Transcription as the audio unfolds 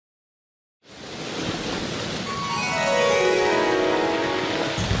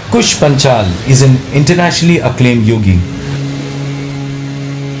Kush Panchal is an internationally acclaimed yogi.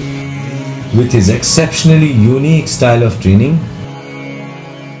 With his exceptionally unique style of training,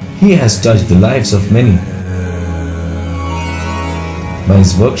 he has touched the lives of many. By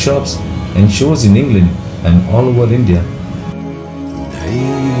his workshops and shows in England and all over India.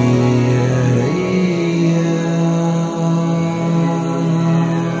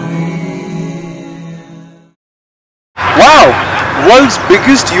 Wow! World's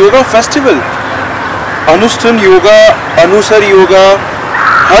biggest yoga festival. Anushthan Yoga, Anusar Yoga,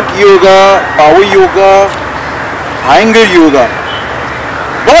 Hat Yoga, Power Yoga, Anger Yoga,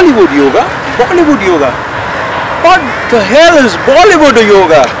 Bollywood Yoga, Bollywood Yoga. What the hell is Bollywood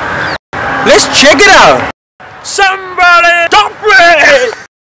Yoga? Let's check it out! Somebody stop me!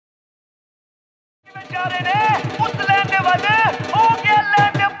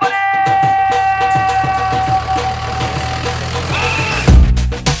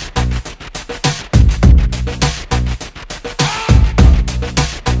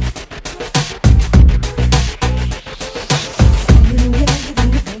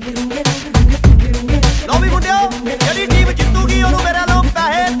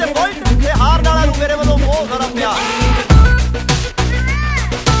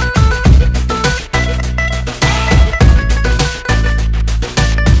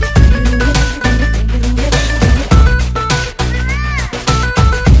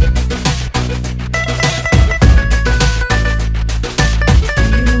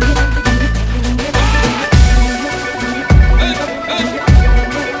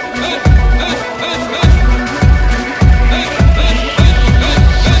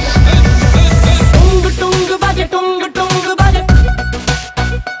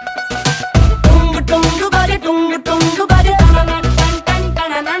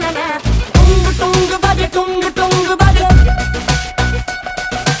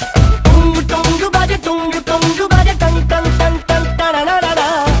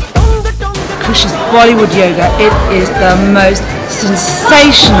 Bollywood Yoga, it is the most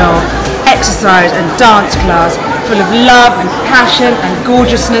sensational exercise and dance class, full of love and passion and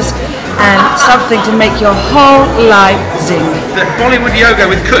gorgeousness and something to make your whole life zing. The Bollywood Yoga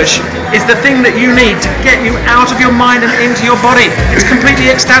with Kush is the thing that you need to get you out of your mind and into your body. It's completely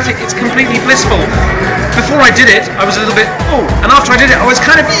ecstatic, it's completely blissful. Before I did it, I was a little bit, oh, and after I did it, I was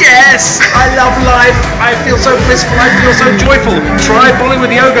kind of, yes, I love life, I feel so blissful, I feel so joyful. Try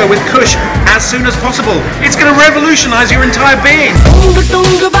Bollywood Yoga with Kush as soon as possible. It's going to revolutionize your entire being.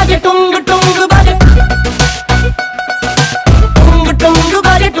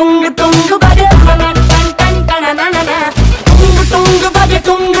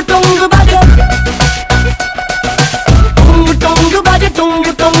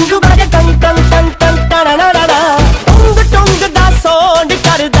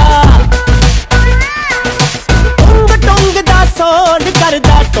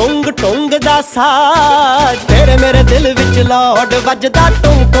 टुंग दा साज तेरे मेरे दिल विच लौड वजदा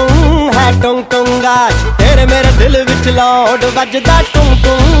टुंग टुंग है टुंग टुंगा तेरे मेरे दिल विच लौड वजदा टुंग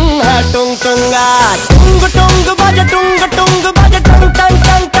टुंग है टुंग टुंगा टुंग टुंग बज टुंग टुंग बज टंग टंग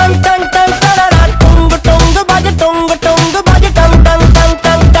टंग टंग टंग टंग टरारा टुंग टुंग बज टुंग टुंग बज टंग टंग टंग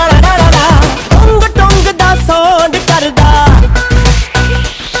टंग टरारा टुंग टुंग दा साउंड करदा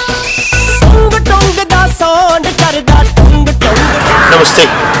टुंग दा साउंड करदा टुंग टुंग Namaste.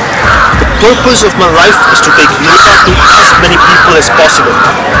 The purpose of my life is to take yoga to as many people as possible.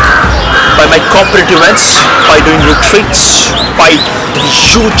 By my corporate events, by doing retreats, by the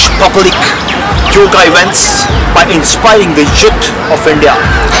huge public yoga events, by inspiring the youth of India,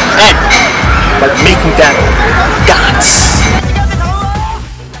 and by making them dance.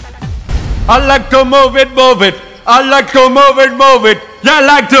 I like to move it, move it. I like to move it, move it. Yeah, I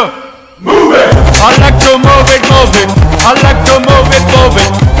like to move it. I like to move it, move it. I like to move it, move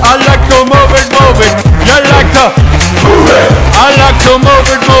it. I like to move it, move it. You like to move it. I like to move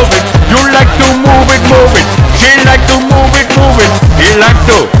it, move it. You like to move it, move it. She like to move it, move it. He like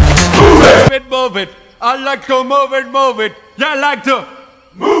to move it, move it. I like to move it, move it. Yeah, I like to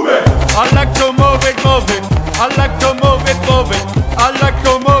move it. I like to move it, move it. I like to move it, move it. I like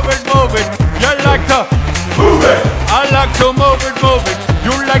to